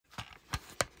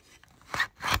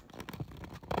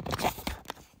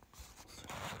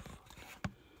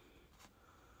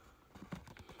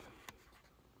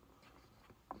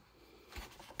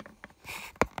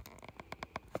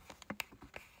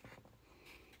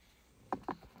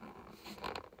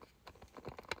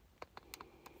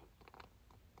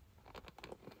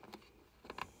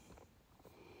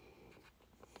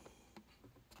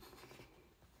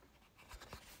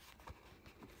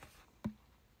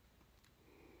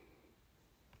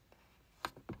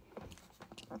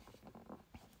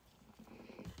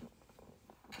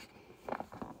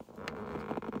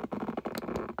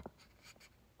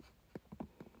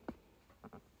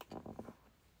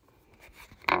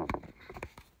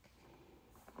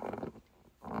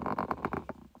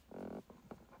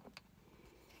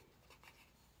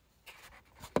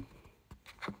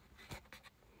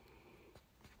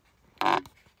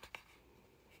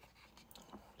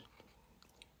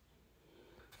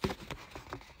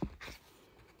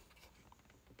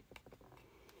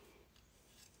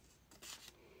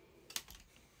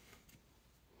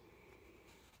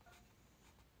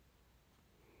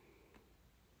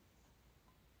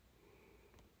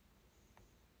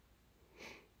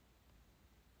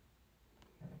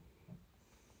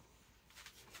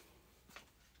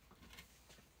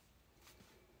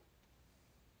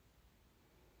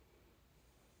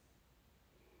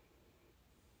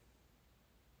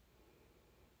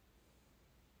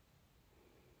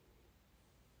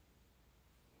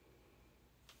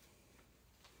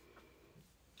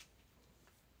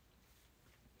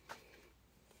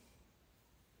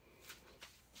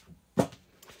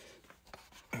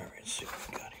see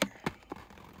what we got here.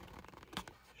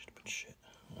 Stupid shit.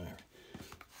 All right.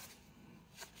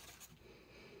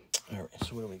 All right.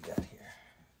 So what do we got here?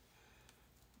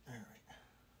 All right.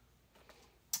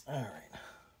 All right.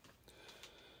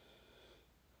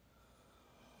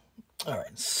 All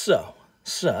right. So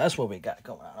that's what we got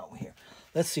going on over here.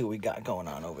 Let's see what we got going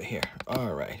on over here.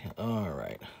 All right. All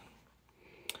right.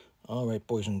 All right,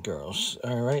 boys and girls.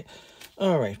 All right,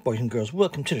 boys and girls.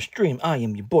 Welcome to the stream. I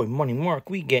am your boy, Money Mark.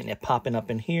 We getting it popping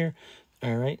up in here.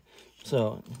 All right.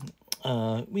 So,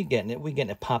 we getting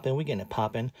it popping. We getting it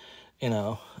popping. You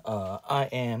know, I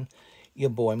am your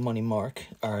boy, Money Mark.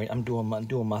 All right. I'm doing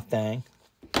my thing.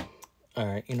 All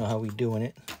right. You know how we doing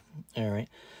it. All right.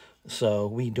 So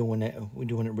we doing it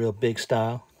real big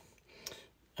style.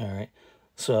 All right.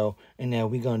 So, and now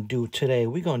we're gonna do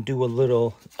a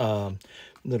little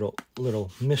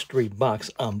little mystery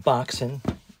box unboxing.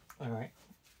 All right.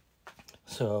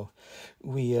 So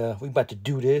we about to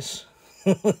do this.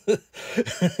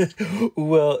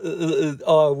 Well,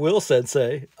 I will,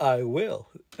 Sensei. I will.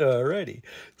 Alrighty.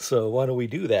 So why don't we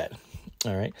do that?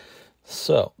 All right.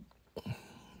 So,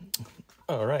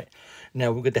 all right.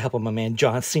 Now we'll get the help of my man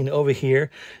John Cena over here.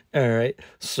 All right,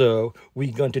 so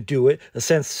we're going to do it.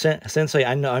 Sensei,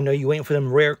 I know you waiting for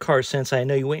them rare cards, Sensei. I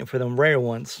know you waiting for them rare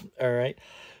ones. All right,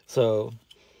 so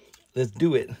let's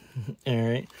do it. All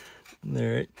right, all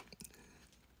right.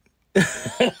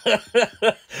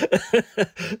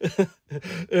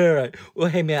 All right. Well,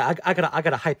 hey man, I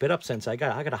gotta hype it up, Sensei. I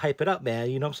gotta hype it up, man.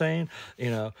 You know what I'm saying? You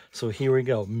know. So here we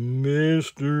go,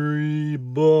 mystery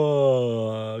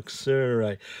box. All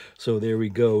right. So there we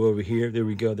go over here. There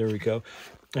we go. There we go.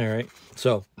 All right.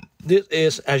 So this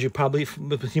is, as you probably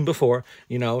seen before,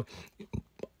 you know,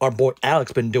 our boy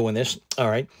Alex been doing this. All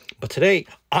right. But today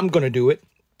I'm gonna do it.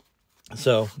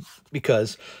 So,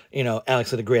 because, you know,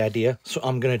 Alex had a great idea, so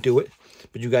I'm going to do it.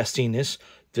 But you guys seen this,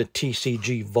 the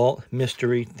TCG Vault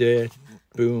Mystery, there,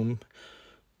 boom.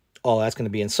 All that's going to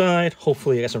be inside.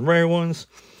 Hopefully I got some rare ones.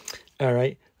 All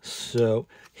right, so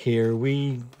here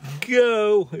we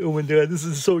go. Oh my God, this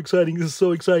is so exciting. This is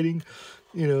so exciting.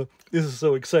 You know, this is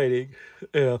so exciting.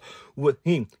 What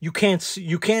you can't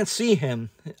see him.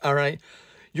 All right,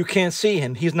 you can't see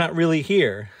him. He's not really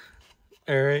here.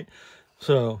 All right,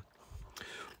 so.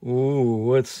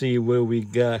 Ooh, let's see what we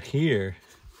got here.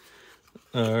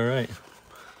 All right.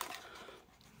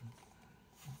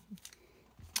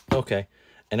 Okay.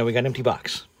 And then we got an empty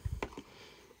box.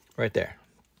 Right there.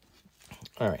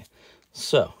 All right.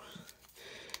 So,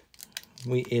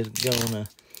 we is gonna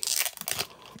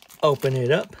open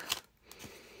it up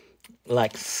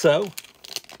like so.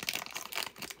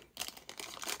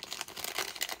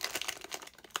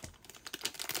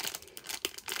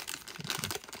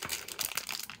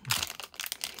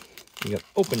 You gotta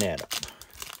open that up.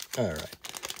 All right.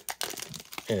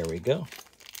 There we go.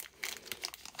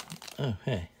 Oh,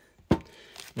 hey.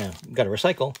 Now, we gotta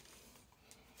recycle.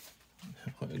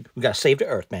 We gotta save the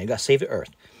earth, man. You gotta save the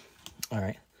earth. All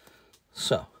right.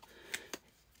 So,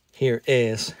 here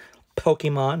is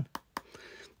Pokemon.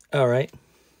 All right.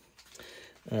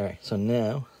 All right. So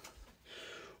now,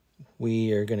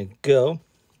 we are gonna go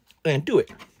and do it.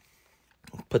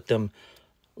 Put them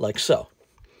like so.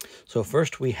 So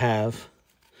first we have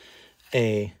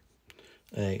a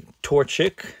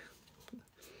Torchic,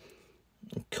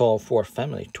 Call for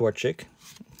Family Torchic,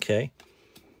 okay.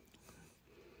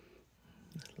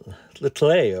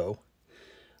 Litleo.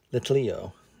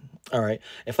 All right.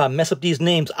 If I mess up these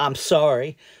names, I'm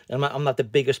sorry. I'm not the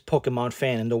biggest Pokemon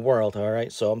fan in the world. All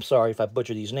right. So I'm sorry if I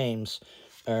butcher these names.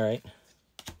 All right.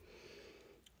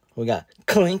 We got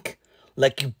Clink,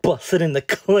 like you busted in the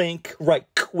clink right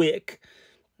quick.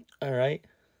 All right.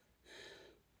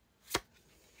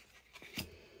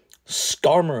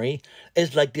 Skarmory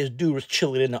is like this dude was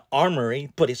chilling in the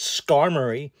armory, but it's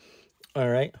Skarmory. All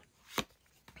right.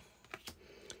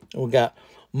 We got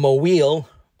Mawile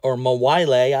or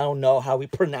Mawile. I don't know how we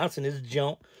pronouncing this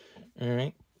junk. All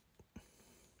right.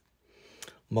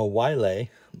 Mawile.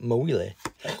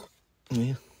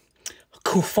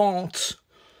 Cufant.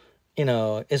 You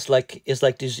know, it's like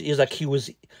he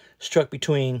was struck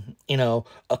between, you know,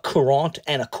 a Courant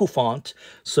and a Cufant.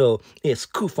 So it's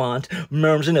Cufant.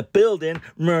 Merms in the building.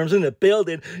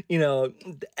 You know,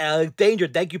 Alex Danger,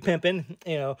 thank you, pimpin'.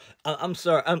 You know, I'm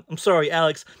sorry,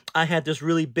 Alex. I had this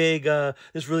really big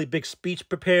speech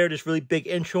prepared, this really big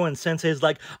intro, and Sensei's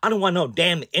like, I don't want no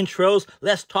damn intros.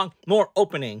 Let's talk more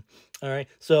opening. All right.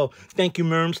 So thank you,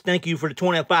 Merms. Thank you for the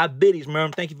 25 biddies,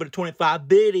 Merm. Thank you for the 25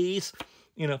 biddies.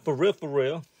 You know, for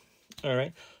real. All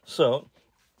right. So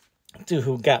Dude,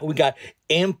 we got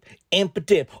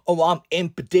impotent. Oh, I'm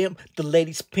impotent. The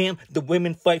ladies pimp. The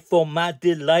women fight for my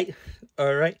delight.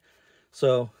 All right.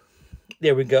 So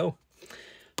there we go.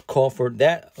 Call for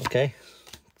that. Okay.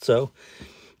 So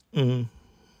let's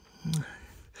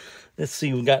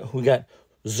see. We got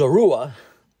Zorua.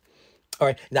 All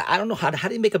right. Now I don't know how do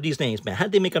they make up these names, man. How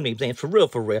do they make up these names for real?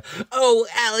 For real. Oh,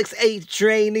 Alex A.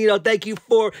 Train. Thank you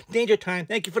for Danger Time.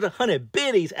 Thank you for the 100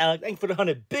 biddies, Alex. Thank you for the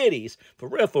 100 biddies. For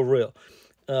real. For real.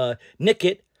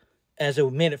 Nicket, as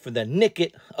a minute for the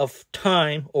nicket of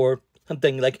time or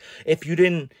something like if you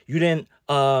didn't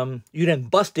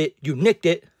bust it, you nicked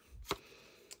it.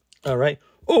 All right.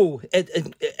 Oh,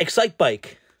 Excite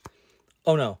Bike.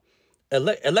 Oh no,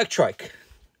 Electric.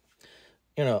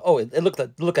 Oh, it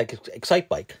looked like Excite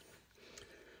Bike.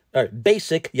 All right,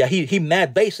 Basic. Yeah, he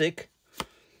mad basic.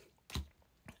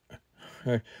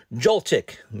 All right,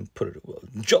 Joltic. Put it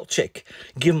Joltic.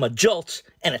 Give him a jolt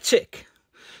and a tick.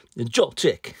 The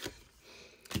Joltic.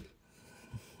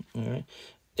 All right,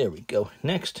 there we go.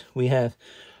 Next we have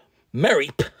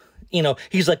Mareep.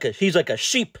 He's like a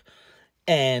sheep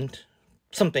and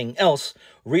something else.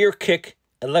 Rear kick,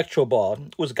 electro ball.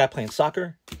 Was a guy playing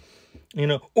soccer?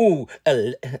 Ooh,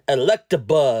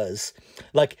 Electabuzz.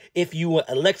 Like, if you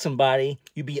elect somebody,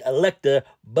 you be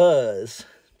Electabuzz.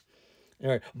 All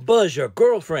right, Buzz your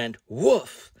girlfriend.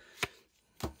 Woof.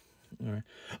 All right.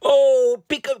 Oh,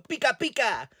 Pika, Pika,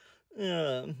 Pika.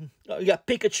 You got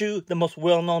Pikachu, the most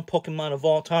well-known Pokemon of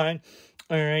all time.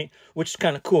 All right, which is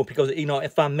kind of cool because,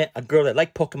 if I met a girl that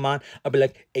liked Pokemon, I'd be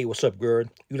like, hey, what's up, girl?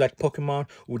 You like Pokemon?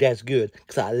 Well, that's good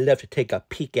because I love to take a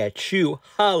peek at you.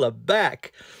 Holla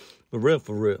back. For real,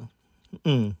 for real.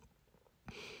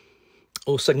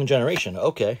 Oh, second generation.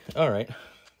 Okay, all right.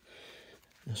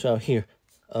 So here,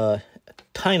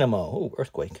 Tynamo. Oh,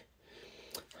 Earthquake.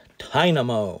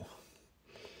 Tynamo.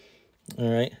 All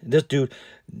right. This dude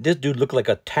looked like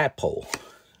a tadpole.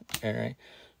 All right.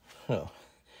 So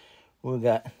we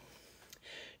got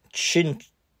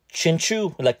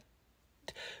Chinchu, like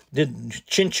the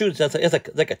Chinchu. That's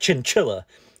like a chinchilla.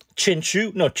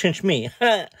 Chinchu, no, chinch me.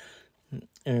 All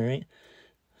right.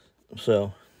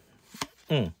 So,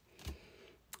 all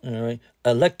right.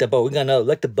 Electabuzz. We got another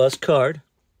Electabuzz card.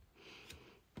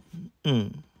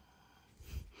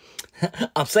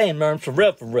 I'm saying, man, for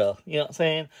real, for real. You know what I'm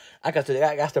saying? I got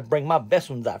to bring my best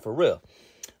ones out for real.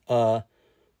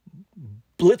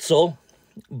 Blitzel.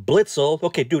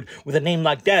 Okay, dude, with a name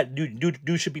like that,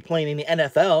 dude should be playing in the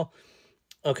NFL.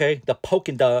 Okay, the Poke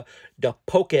FL,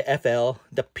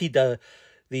 the PFL,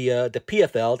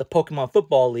 the Pokemon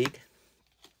Football League.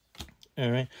 All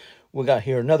right, we got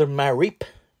here another Mareep,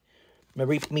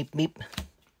 meep, meep.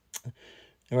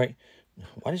 All right,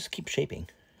 why does it keep shaping?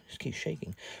 Just keep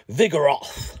shaking.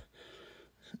 Vigoroth.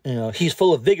 He's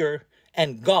full of vigor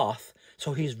and goth,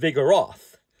 so he's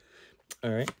Vigoroth.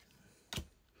 All right.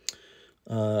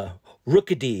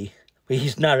 Rookidee.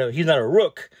 He's not a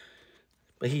rook,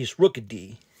 but he's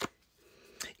Rookidee.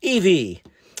 Eevee.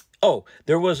 Oh,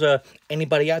 there was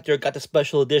anybody out there got the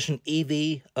special edition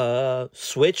Eevee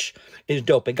Switch? It's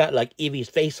dope. It got like Eevee's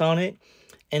face on it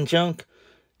and junk.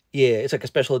 Yeah, it's like a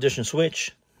special edition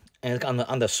Switch, and it's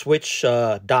on the Switch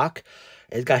dock,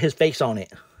 it's got his face on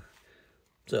it.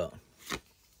 So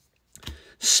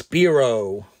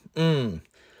Spearow.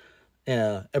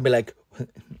 Yeah, I'd be like,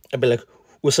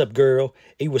 what's up, girl?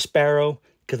 Hey, you a Sparrow?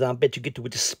 Because I bet you get to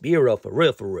with the Spearow for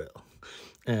real, for real.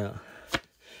 Yeah.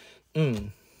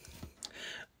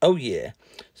 Oh, yeah.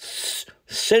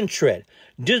 Sentret.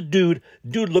 This dude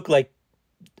looked like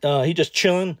he just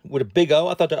chilling with a big O.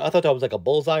 I thought that was like a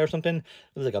bullseye or something. It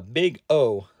was like a big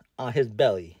O on his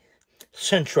belly.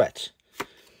 Sentret.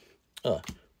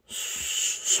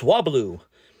 Swablu.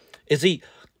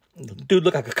 Dude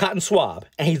look like a cotton swab,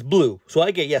 and he's blue. So I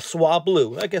get, swab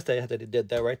blue. I guess they did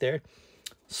that right there.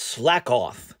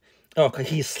 Slackoth. Oh, cause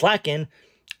he's slacking,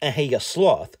 and he a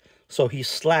sloth. So he's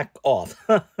slack off.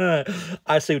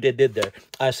 I see what they did there.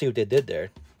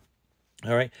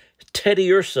 All right.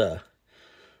 Teddy Ursa.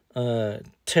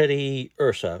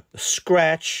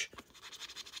 Scratch.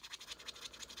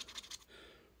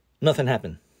 Nothing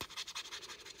happened.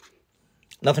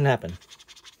 All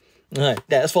right.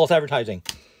 That's false advertising.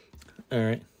 All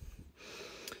right.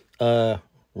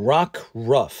 Rock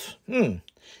Ruff.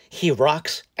 He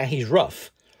rocks and he's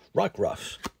rough. Rock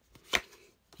Ruff.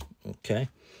 Okay.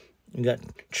 You got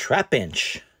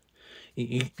Trapinch.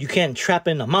 You can't trap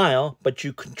in a mile, but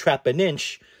you can trap an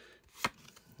inch.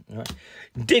 All right.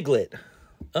 Diglett.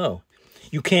 Oh.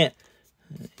 You can't,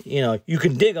 you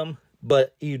can dig them,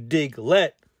 but you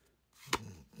dig-let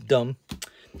them.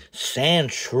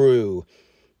 Sandshrew.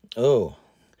 Oh.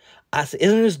 I said,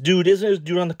 isn't this dude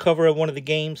on the cover of one of the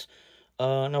games? I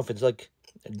don't know if it's like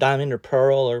Diamond or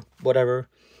Pearl or whatever.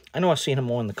 I know I've seen him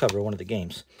on the cover of one of the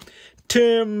games.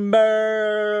 Timber.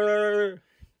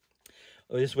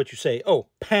 Oh, this is what you say. Oh,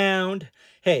 pound.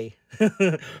 Hey,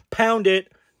 pound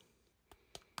it.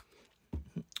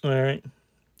 All right.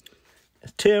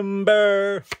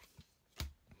 Timber.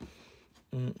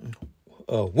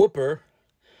 Whooper.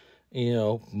 You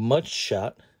know, mud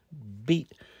shot.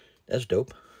 Beat. That's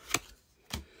dope.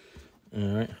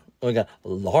 All right. We got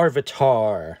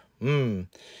Larvitar.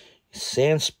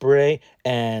 Sand Spray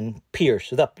and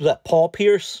Pierce. Is that Paul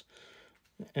Pierce?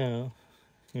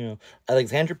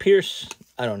 Alexander Pierce?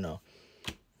 I don't know.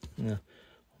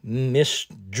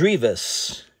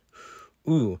 Misdreavus.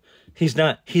 Ooh, he's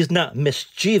not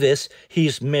mischievous,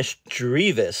 he's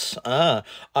misdreavus. Ah,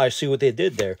 I see what they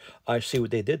did there. All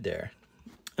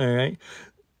right.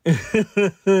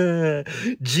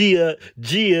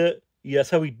 Gia, yes,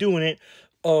 how we doing it?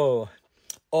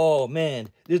 Oh man,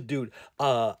 this dude.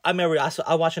 I remember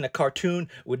I watching a cartoon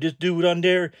with this dude on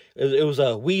there. It was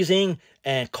wheezing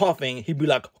and coughing. He'd be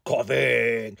like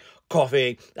coughing.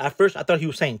 At first, I thought he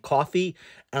was saying coffee,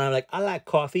 and I'm like, I like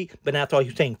coffee, but then I thought he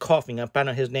was saying coughing. I found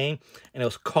out his name, and it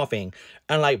was coughing.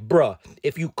 And I'm like, bruh,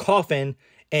 if you coughing,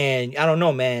 and I don't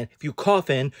know, man, if you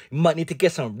coughing, you might need to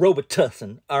get some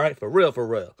Robitussin. All right, for real.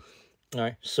 All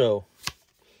right, so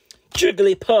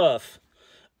Jigglypuff.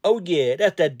 Oh, yeah,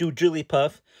 that's that dude,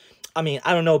 Jigglypuff. I mean,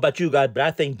 I don't know about you guys, but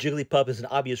I think Jigglypuff is an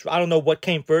obvious. I don't know what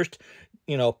came first,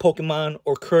 Pokemon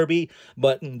or Kirby,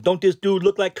 but don't this dude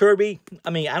look like Kirby? I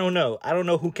mean, I don't know. I don't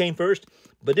know who came first,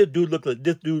 but this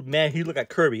dude, man, he look like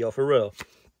Kirby, yo, for real.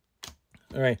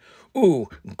 All right. Ooh,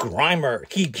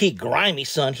 Grimer. He grimy,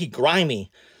 son. He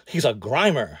grimy. He's a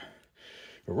Grimer.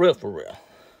 For real.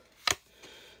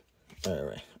 All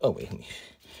right. Oh, wait, let me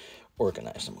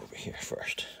organize them over here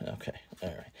first. Okay.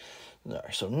 All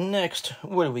right, so next,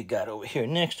 what do we got over here?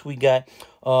 Next, we got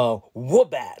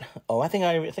Woobat. Oh, I think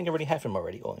I already have him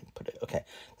already. Oh, okay.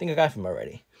 I think I got him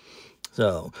already.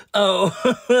 So, pow,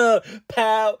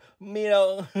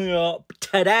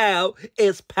 ta-dow,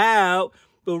 it's pow,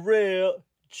 for real,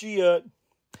 Gia,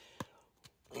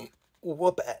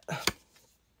 Woobat.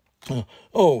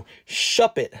 Oh,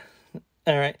 Shuppet.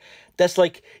 All right. That's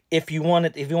like if you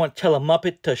want to tell a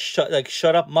Muppet to shut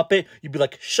up, Muppet, you'd be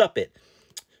like, Shuppet.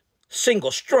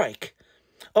 Single strike.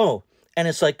 Oh, and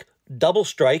it's like double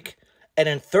strike, and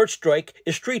then third strike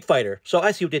is Street Fighter. So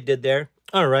I see what they did there.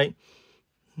 All right.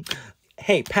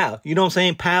 Hey, pal, you know what I'm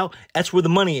saying, pal? That's where the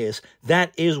money is.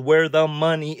 That is where the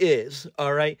money is.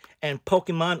 All right. And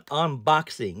Pokemon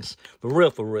unboxings. For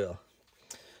real.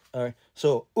 All right.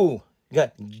 So, ooh, you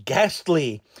got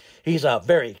Ghastly. He's a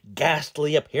very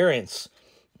ghastly appearance.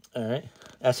 All right.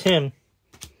 That's him.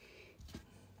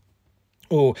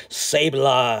 Ooh,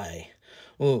 Sableye.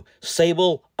 Ooh,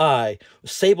 Sable-Eye.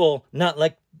 Sable, not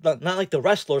like the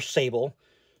wrestler Sable.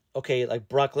 Okay, like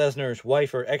Brock Lesnar's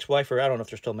wife or ex-wife, or I don't know if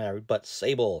they're still married, but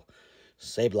Sableye.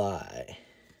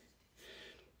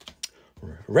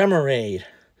 Remoraid.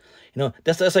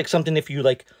 That's like something if you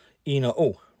like,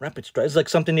 Rapid Strike. It's like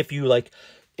something if you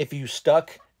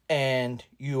stuck and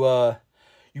you'd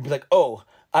be like, oh,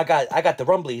 I got the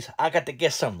rumblies. I got to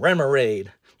get some Remoraid.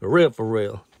 For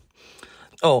real.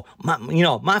 Oh, my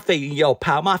favorite,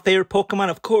 pal, my favorite Pokemon,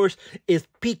 of course, is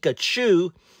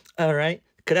Pikachu. All right.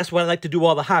 Because that's what I like to do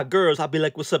all the hot girls. I'll be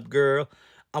like, what's up, girl?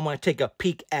 I want to take a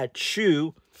peek at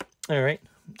you. All right.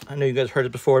 I know you guys heard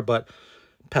it before, but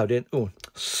pal didn't. Ooh,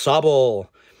 Sobble.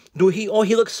 Dude, he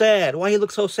looks sad. Why he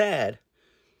look so sad?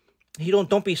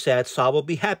 Don't be sad, Sobble.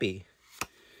 Be happy.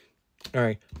 All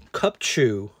right.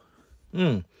 Cupchew.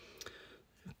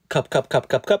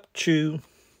 Cupchew.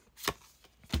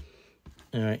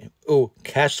 All right. Oh,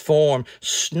 Cast Form.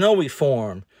 Snowy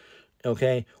Form.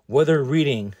 Okay. Weather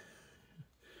Reading.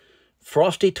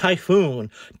 Frosty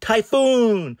Typhoon.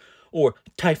 Or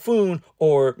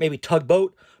maybe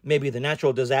Tugboat. Maybe the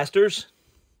Natural Disasters.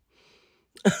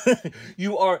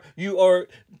 you are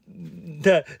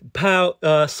the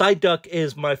Psyduck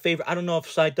is my favorite. I don't know if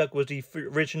Psyduck was the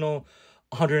original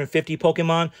 150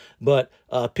 Pokemon, but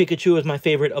Pikachu is my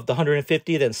favorite of the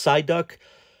 150. Then Psyduck,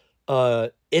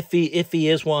 if he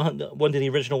is one of the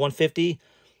original 150,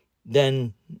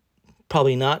 then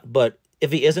probably not. But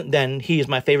if he isn't, then he is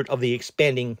my favorite of the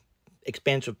expansion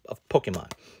of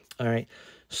Pokemon. All right,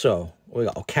 so we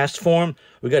got Cast Form.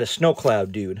 We got a Snow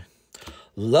Cloud dude.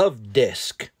 Love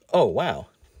Disc. Oh wow.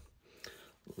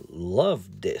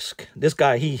 Love Disc. This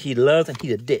guy, he loves and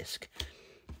he's a disc.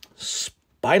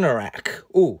 Spinarak.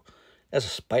 Ooh, that's a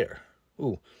spider.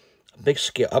 Ooh,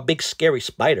 a big scary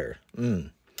spider.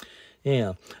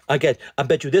 Yeah, I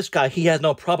bet you this guy, he has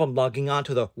no problem logging on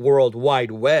to the World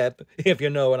Wide Web, if you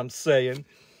know what I'm saying.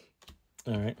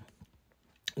 All right.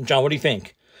 John, what do you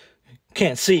think?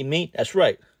 Can't see me? That's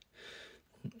right.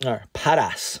 All right,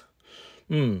 patas.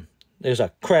 There's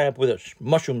a crab with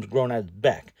mushrooms growing out his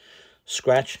back.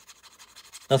 Scratch.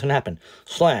 Nothing happened.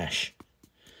 Slash.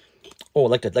 Oh,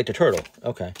 like the turtle.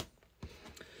 Okay.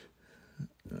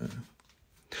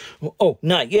 Oh,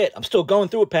 not yet. I'm still going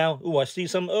through it, pal. Oh, I see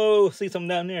some. Oh, see some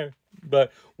down there.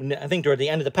 But I think they're at the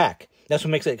end of the pack. That's what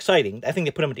makes it exciting. I think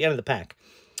they put them at the end of the pack.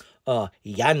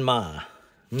 Yanma.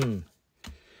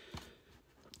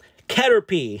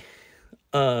 Caterpie.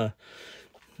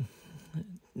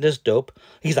 This dope.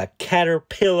 He's a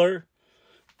caterpillar,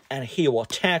 and he will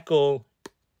tackle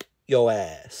your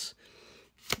ass.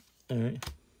 All right.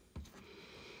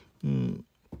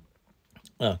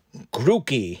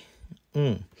 Grookey.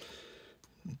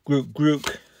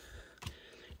 Grook.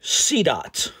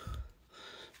 C-Dot.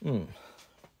 All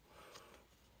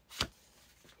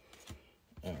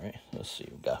right, let's see.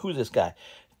 We got, who's this guy?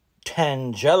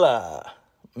 Tangela.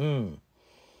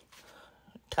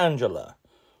 Tangela.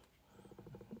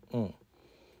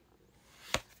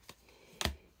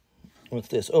 What's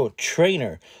this? Oh,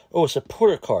 trainer. Oh, a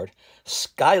supporter card.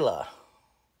 Skyla.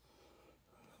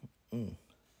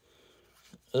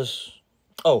 This.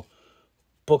 Oh,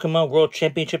 Pokemon World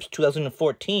Championships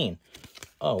 2014.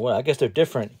 Oh, well, I guess they're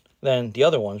different than the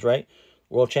other ones, right?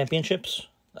 World Championships,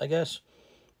 I guess.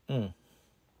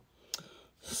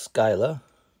 Skyla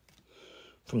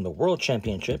from the World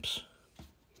Championships.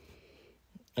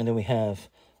 And then we have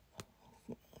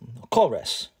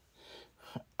Colress.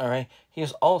 All right,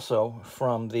 he's also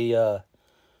from the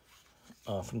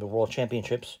World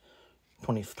Championships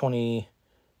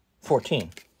 2014.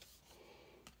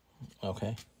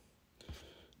 Okay.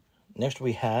 Next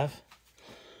we have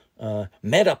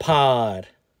Metapod.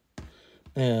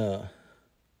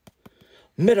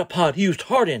 Metapod used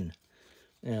Harden.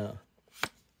 Yeah.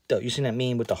 You seen that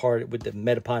meme with the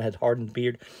Metapod has hardened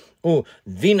beard? Oh,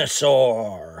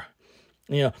 Venusaur.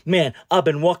 You know, man, I've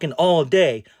been walking all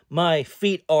day. My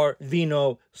feet are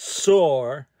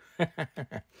Venusaur. All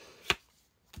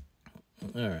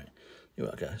right. You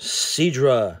got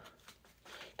Seadra.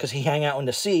 Because he hang out in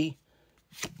the sea.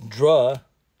 Dra.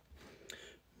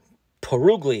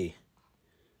 Purugly.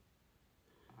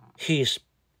 He's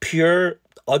pure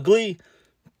ugly.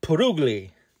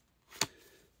 Purugly.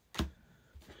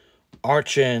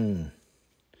 Archon.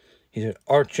 He's an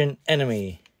Archon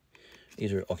enemy.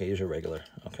 These are regular.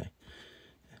 Okay.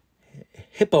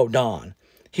 Hippowdon.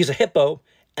 He's a hippo,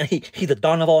 and he's the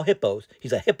don of all hippos.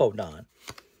 He's a Hippowdon.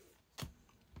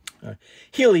 Right.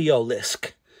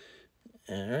 Heliolisk.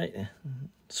 All right.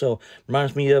 So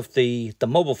reminds me of the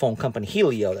mobile phone company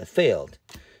Helio that failed.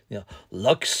 You know,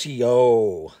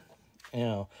 Luxio. You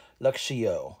know,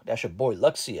 Luxio. That's your boy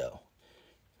Luxio.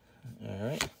 All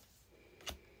right.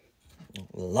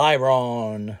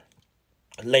 Lyron.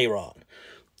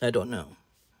 I don't know.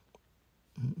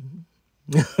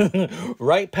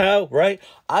 Right, pal? Right?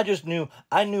 I knew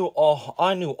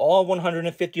all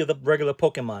 150 of the regular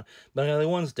Pokemon. But the other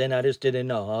ones, then I just didn't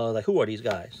know. I was like, who are these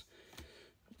guys?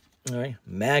 All right.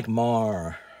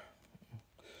 Magmar.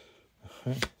 All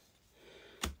right.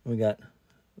 We got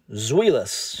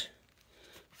Zuelis.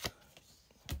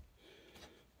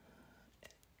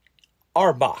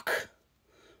 Arbok.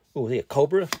 Oh, is he a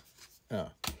Cobra? Oh.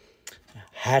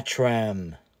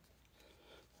 Hatram.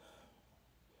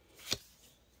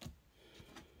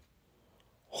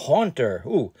 Haunter.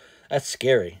 Ooh, that's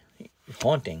scary.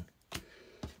 Haunting.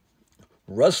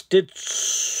 Rusted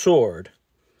Sword.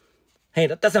 Hey,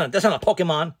 that's not a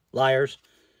Pokemon. Liars.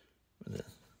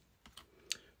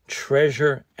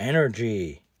 Treasure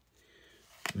Energy.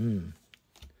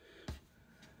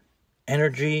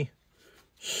 Energy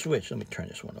Switch. Let me turn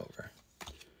this one over.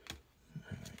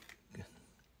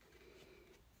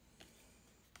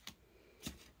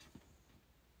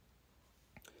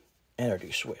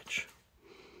 Energy Switch.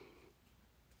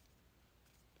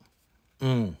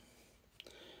 Why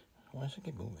does it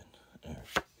keep moving? There.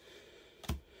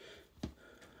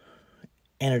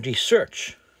 Energy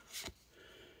Search.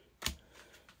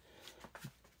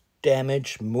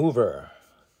 Damage Mover.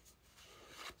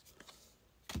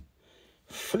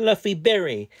 Fluffy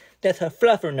Berry. That's a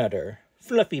Fluffernutter.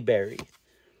 Fluffy Berry.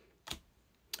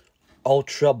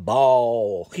 Ultra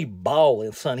Ball. He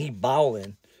balling, son. He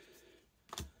balling.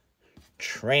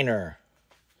 Trainer.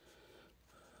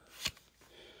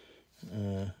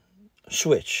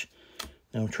 Switch.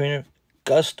 Now, trainer.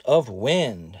 Gust of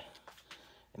Wind.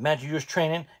 Imagine you're just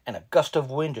training and a gust of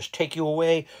wind just take you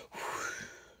away.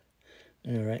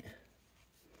 All right.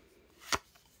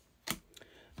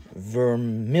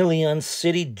 Vermilion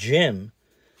City Gym.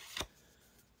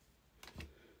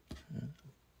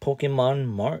 Pokemon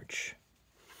March.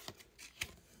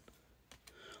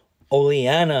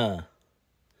 Oleana.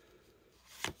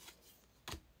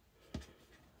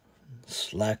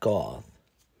 Slack Off.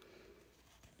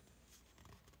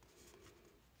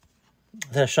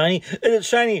 Is that shiny? Is it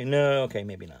shiny? No, okay,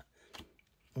 maybe not.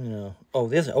 No. Oh,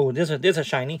 this a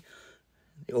shiny.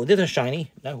 Oh, this is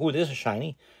shiny. Now, who this is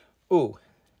shiny? Ooh.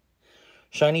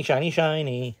 Shiny, shiny,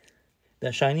 shiny.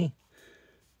 That shiny?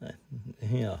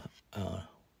 Yeah.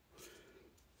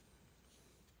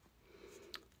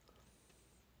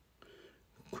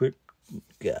 Quick,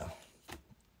 yeah.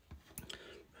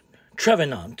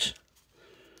 Trevenant.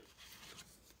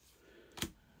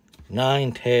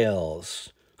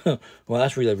 Ninetales. Well,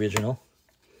 that's really original.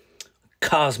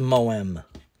 Cosmoem.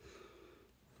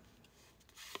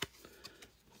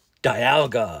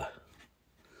 Dialga.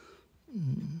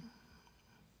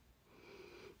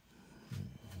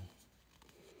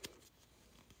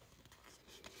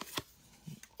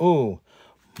 Ooh,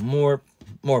 more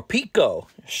Pico.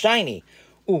 Shiny.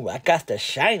 Ooh, I got the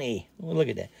shiny. Ooh, look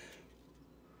at that.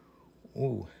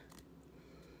 Ooh.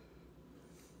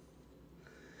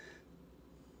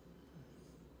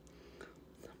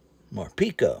 More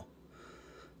Pico.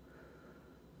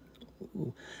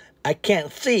 Ooh. I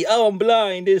can't see. Oh, I'm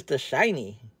blind. It's the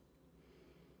shiny.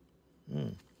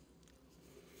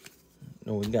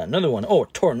 Oh, we got another one. Oh,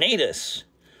 Tornadus.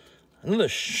 Another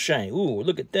shiny. Ooh,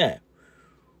 look at that.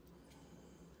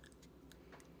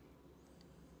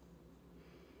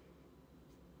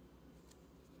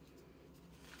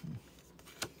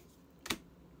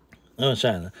 Oh,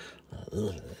 shiny.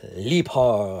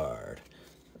 Leapard.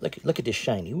 Look at this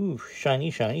shiny. Ooh, shiny,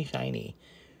 shiny, shiny.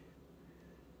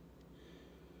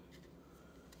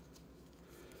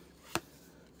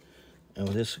 And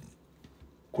with this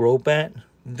Grobat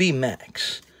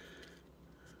VMAX.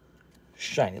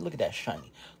 Shiny. Look at that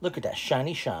shiny. Look at that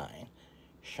shiny shine.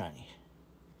 Shiny.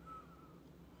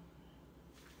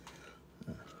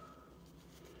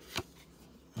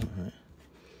 Alright.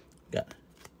 Got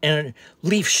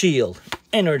Leaf Shield.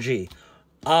 Energy.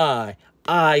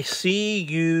 I see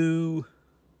you.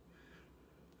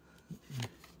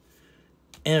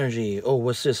 Energy. Oh,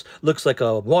 what's this? Looks like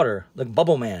a water. Like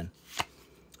Bubble Man.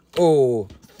 Oh,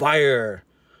 fire.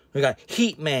 We got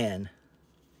Heat Man.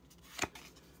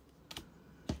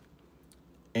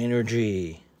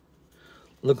 Energy.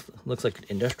 Looks like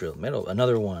industrial metal.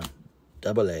 Another one.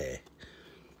 Double A.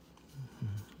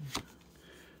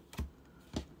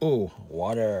 Ooh,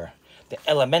 water. The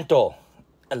elemental.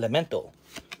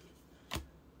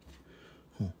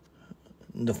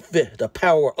 The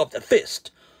power of the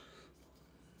fist.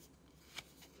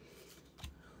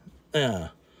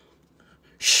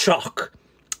 Shock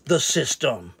the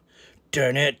system.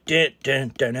 Dun it,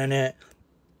 dun dun it.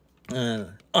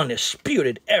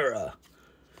 Undisputed Era.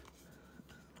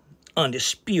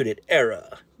 Undisputed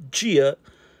Era. Gia.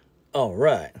 All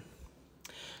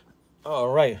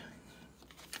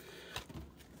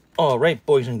right,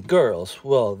 boys and girls.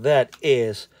 Well, that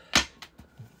is.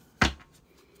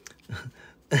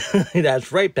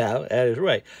 That's right, pal. That is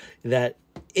right. That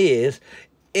is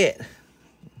it.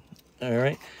 All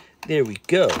right. There we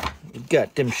go. We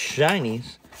got them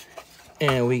shinies.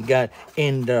 And we got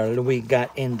in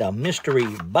the mystery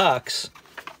box.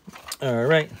 All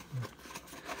right.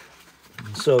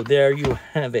 So there you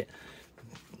have it.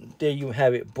 There you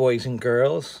have it, boys and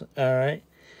girls. All right.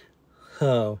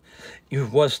 So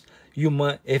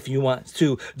if you want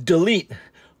to delete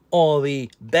all the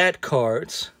bad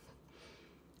cards,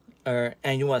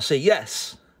 and you want to say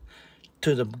yes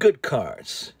to the good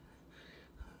cards.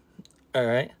 All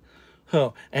right.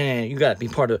 Oh, and you got to be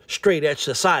part of Straight Edge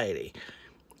Society.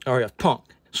 All right, punk,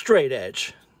 straight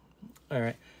edge. All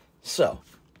right. So,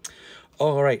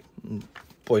 all right,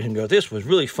 boys and girls, this was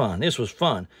really fun. This was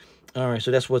fun. All right, so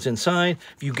that's what's inside.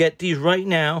 If you get these right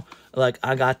now, like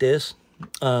I got this,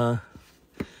 I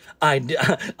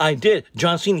did.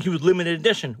 John Cena, he was limited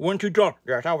edition. Weren't you drunk?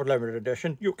 Yes, I was limited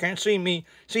edition. You can't see me.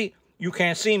 See, you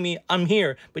can't see me. I'm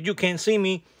here, but you can't see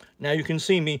me. Now you can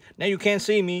see me. Now you can't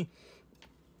see me.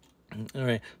 All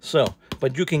right, so,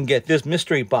 but you can get this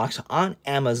mystery box on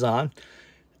Amazon,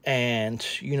 and,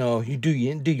 you know, you do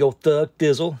your thug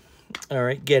dizzle. All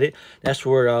right, get it. That's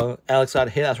where Alex got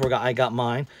hit. That's where I got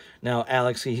mine. Now,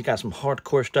 Alex, he got some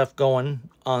hardcore stuff going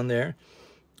on there.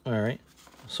 All right,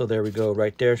 so there we go,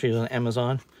 right there. She's on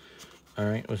Amazon. All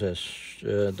right, what's this?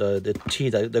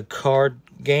 The card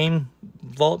game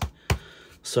vault.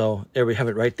 So there we have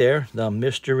it right there. The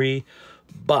mystery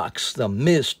box. The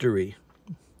mystery.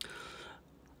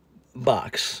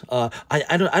 box. I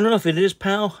don't know if it is,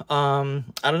 pal. I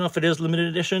don't know if it is limited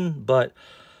edition, but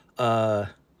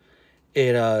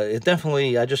it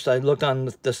definitely. I looked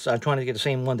on this. I'm trying to get the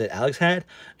same one that Alex had,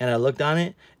 and I looked on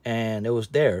it, and it was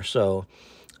there. So,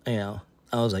 you know,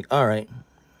 I was like, all right,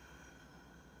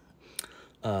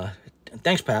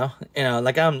 thanks, pal. You know,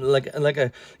 like I'm like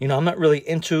a I'm not really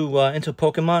into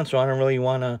Pokemon, so I don't really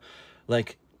want to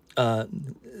like uh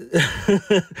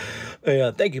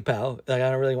yeah, thank you, pal. Like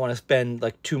I don't really want to spend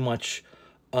like too much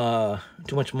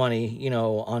money,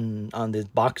 on the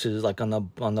boxes, like on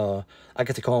the I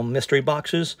guess they call them mystery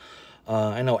boxes.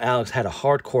 I know Alex had a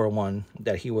hardcore one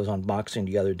that he was unboxing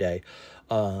the other day.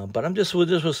 But this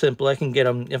was simple. I can get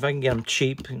them if I can get them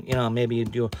cheap. Maybe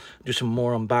do some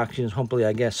more unboxings. Hopefully,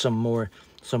 I get some more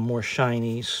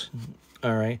shinies.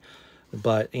 All right,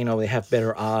 but they have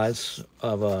better odds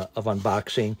of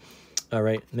unboxing. All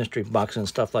right, mystery box and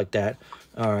stuff like that.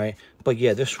 All right, but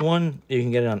yeah, this one you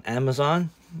can get it on Amazon.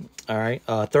 All right,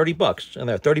 $30, and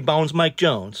there, 30 bones, Mike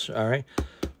Jones. All right,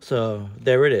 so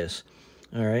there it is.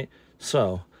 All right,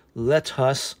 so let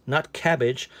us, not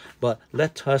cabbage, but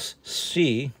let us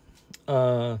see.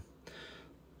 I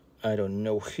don't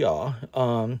know here.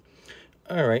 All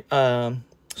right.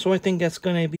 So I think that's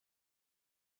gonna be.